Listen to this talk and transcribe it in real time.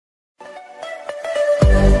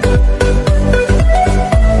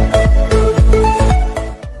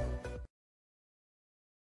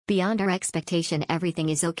Beyond our expectation, everything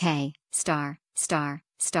is okay. Star, star,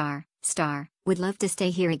 star, star. Would love to stay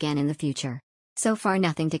here again in the future. So far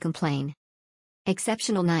nothing to complain.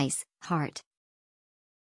 Exceptional nice, heart.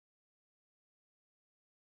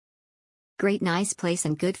 Great nice place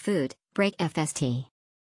and good food, break FST.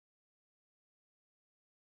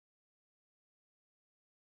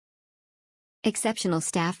 Exceptional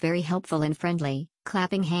staff, very helpful and friendly,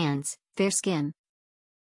 clapping hands, fair skin.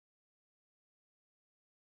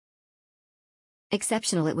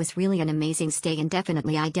 Exceptional, it was really an amazing stay and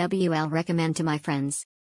definitely IWL recommend to my friends.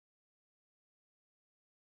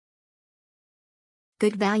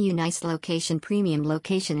 Good value, nice location, premium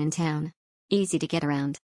location in town. Easy to get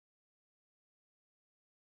around.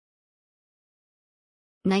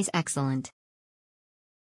 Nice, excellent.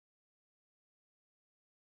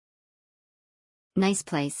 Nice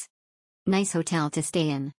place. Nice hotel to stay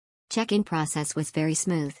in. Check-in process was very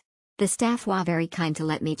smooth. The staff were very kind to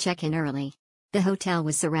let me check in early. The hotel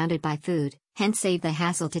was surrounded by food, hence save the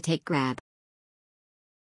hassle to take grab.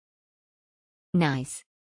 Nice.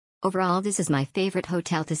 Overall, this is my favorite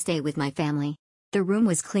hotel to stay with my family. The room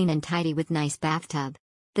was clean and tidy with nice bathtub.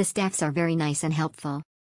 The staffs are very nice and helpful.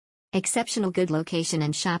 Exceptional, good location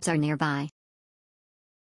and shops are nearby.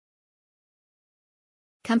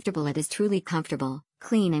 Comfortable, it is truly comfortable,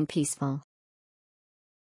 clean and peaceful.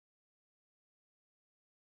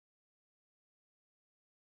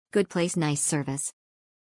 Good place, nice service.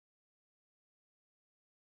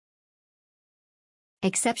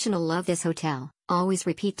 Exceptional, love this hotel, always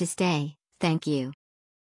repeat to stay, thank you.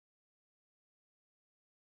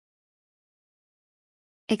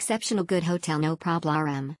 Exceptional, good hotel, no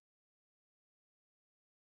problem.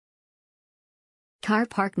 Car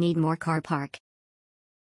park, need more car park.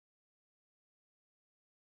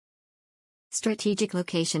 Strategic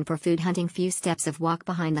location for food hunting, few steps of walk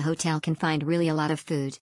behind the hotel can find really a lot of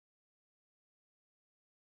food.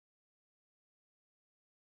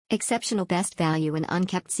 Exceptional, best value and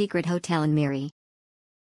unkept secret hotel in Miri.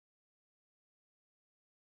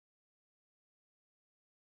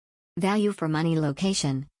 Value for money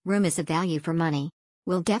location, room is a value for money.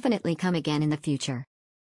 Will definitely come again in the future.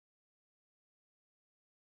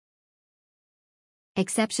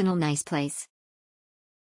 Exceptional, nice place.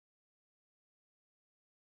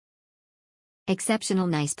 Exceptional,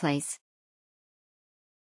 nice place.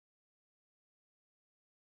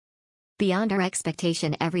 Beyond our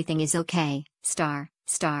expectation, everything is okay. Star,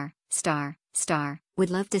 star, star, star.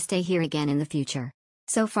 Would love to stay here again in the future.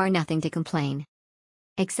 So far nothing to complain.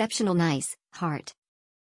 Exceptional, nice, heart.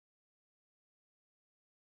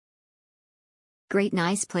 Great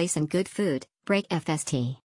nice place and good food, break FST.